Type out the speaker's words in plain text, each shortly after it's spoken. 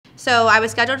So I was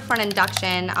scheduled for an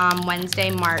induction Wednesday,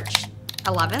 March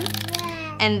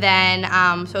 11th. And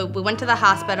then, so we went to the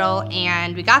hospital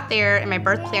and we got there and my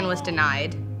birth plan was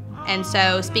denied. And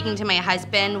so speaking to my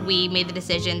husband, we made the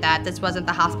decision that this wasn't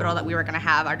the hospital that we were gonna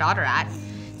have our daughter at.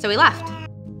 So we left.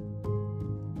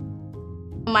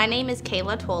 My name is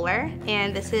Kayla Tolar,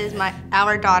 and this is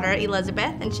our daughter,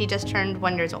 Elizabeth, and she just turned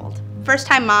 1 year old. First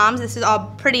time moms, this is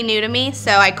all pretty new to me,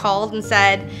 so I called and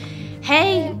said,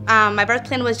 hey, my birth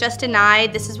plan was just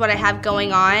denied. This is what I have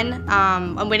going on.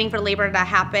 I'm waiting for labor to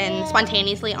happen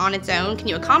spontaneously on its own. Can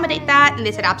you accommodate that? And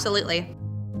they said, absolutely.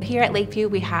 Here at Lakeview,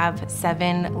 we have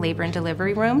 7 labor and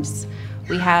delivery rooms.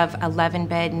 We have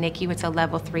 11-bed NICU. It's a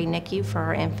level 3 NICU for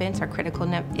our infants, our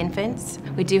critical infants.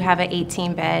 We do have an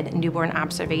 18-bed newborn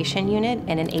observation unit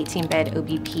and an 18-bed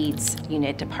OB-PEDS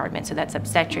unit department. So that's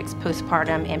obstetrics,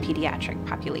 postpartum, and pediatric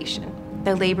population.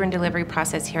 The labor and delivery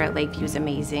process here at Lakeview is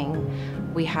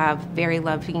amazing. We have very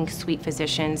loving, sweet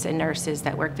physicians and nurses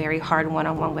that work very hard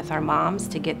one-on-one with our moms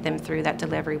to get them through that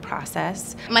delivery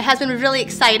process. My husband was really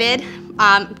excited,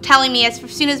 telling me as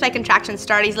soon as my contractions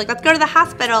started, he's like, let's go to the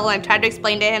hospital. And I tried to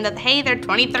explain to him that, hey, they're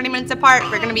 20, 30 minutes apart.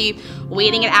 We're gonna be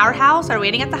waiting at our house or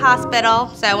waiting at the hospital.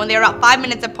 So when they were about 5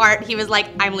 minutes apart, he was like,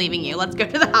 I'm leaving you, let's go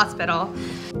to the hospital.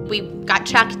 We got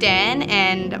checked in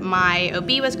and my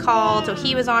OB was called, so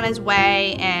he was on his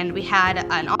way, and we had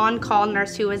an on-call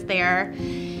nurse who was there.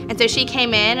 And so she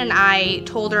came in and I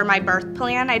told her my birth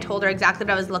plan. I told her exactly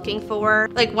what I was looking for.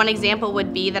 Like one example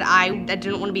would be that I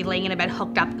didn't want to be laying in a bed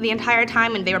hooked up the entire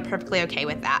time, and they were perfectly okay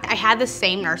with that. I had the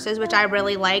same nurses, which I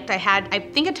really liked. I had, I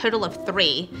think, a total of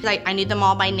 3. I knew them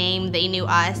all by name, they knew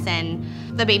us, and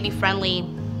the baby-friendly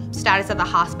status of the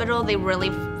hospital, they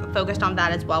really focused on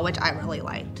that as well, which I really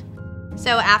liked.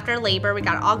 So after labor, we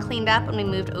got all cleaned up and we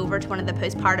moved over to one of the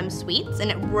postpartum suites, and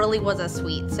it really was a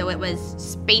suite. So it was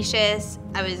spacious,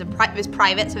 it was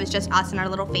private, so it was just us and our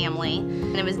little family.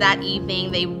 And it was that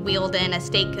evening, they wheeled in a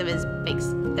steak, it was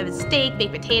steak,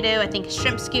 baked potato, I think a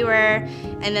shrimp skewer,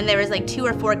 and then there was like 2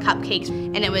 or 4 cupcakes,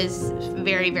 and it was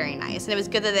very, very nice. And it was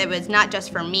good that it was not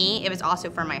just for me, it was also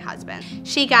for my husband.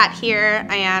 She got here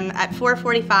at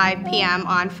 4:45 p.m.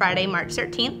 on Friday, March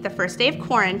 13th, the first day of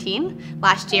quarantine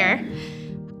last year.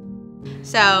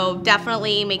 So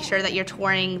definitely make sure that you're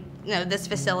touring this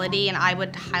facility, and I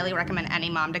would highly recommend any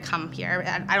mom to come here.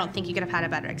 I don't think you could have had a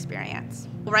better experience.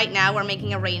 Right now we're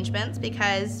making arrangements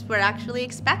because we're actually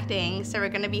expecting, so we're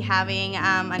going to be having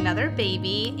another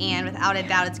baby, and without a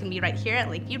doubt it's going to be right here at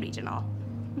Lakeview Regional.